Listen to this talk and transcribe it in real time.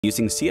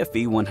Using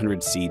CFV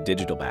 100C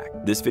digital back.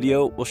 This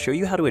video will show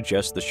you how to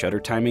adjust the shutter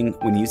timing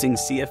when using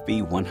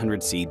CFV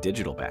 100C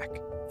digital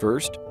back.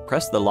 First,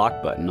 press the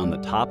lock button on the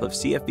top of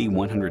CFV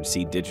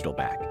 100C digital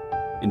back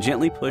and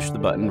gently push the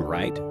button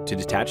right to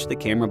detach the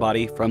camera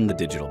body from the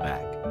digital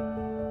back.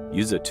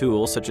 Use a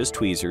tool such as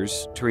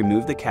tweezers to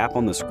remove the cap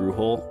on the screw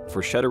hole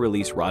for shutter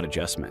release rod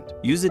adjustment.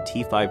 Use a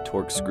T5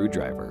 Torx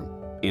screwdriver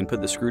and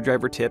put the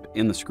screwdriver tip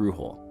in the screw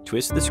hole.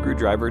 Twist the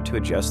screwdriver to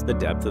adjust the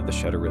depth of the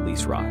shutter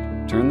release rod.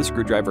 Turn the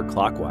screwdriver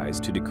clockwise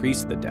to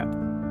decrease the depth,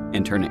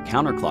 and turn it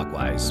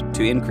counterclockwise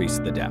to increase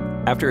the depth.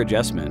 After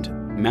adjustment,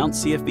 mount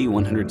CFV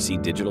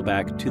 100C digital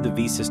back to the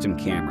V-System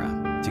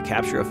camera to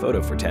capture a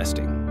photo for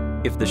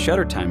testing. If the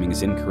shutter timing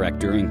is incorrect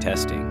during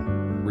testing,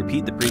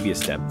 repeat the previous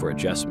step for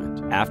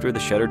adjustment. After the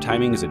shutter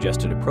timing is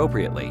adjusted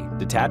appropriately,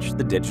 detach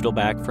the digital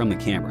back from the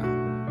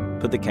camera.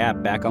 Put the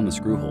cap back on the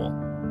screw hole,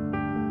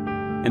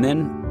 and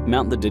then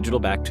mount the digital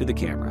back to the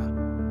camera.